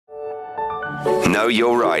Know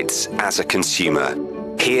your rights as a consumer.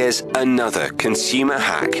 Here's another consumer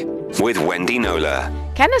hack with Wendy Knowler.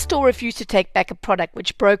 Can a store refuse to take back a product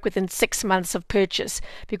which broke within 6 months of purchase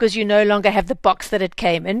because you no longer have the box that it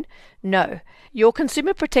came in? No. Your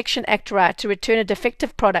Consumer Protection Act right to return a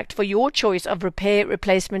defective product for your choice of repair,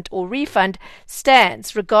 replacement or refund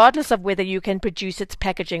stands regardless of whether you can produce its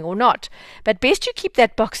packaging or not. But best you keep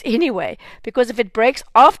that box anyway, because if it breaks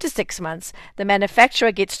after 6 months, the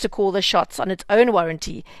manufacturer gets to call the shots on its own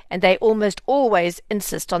warranty, and they almost always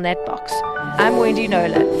insist on that box. I'm Wendy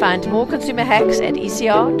Knowler. Find more consumer hacks at ecr.co.za.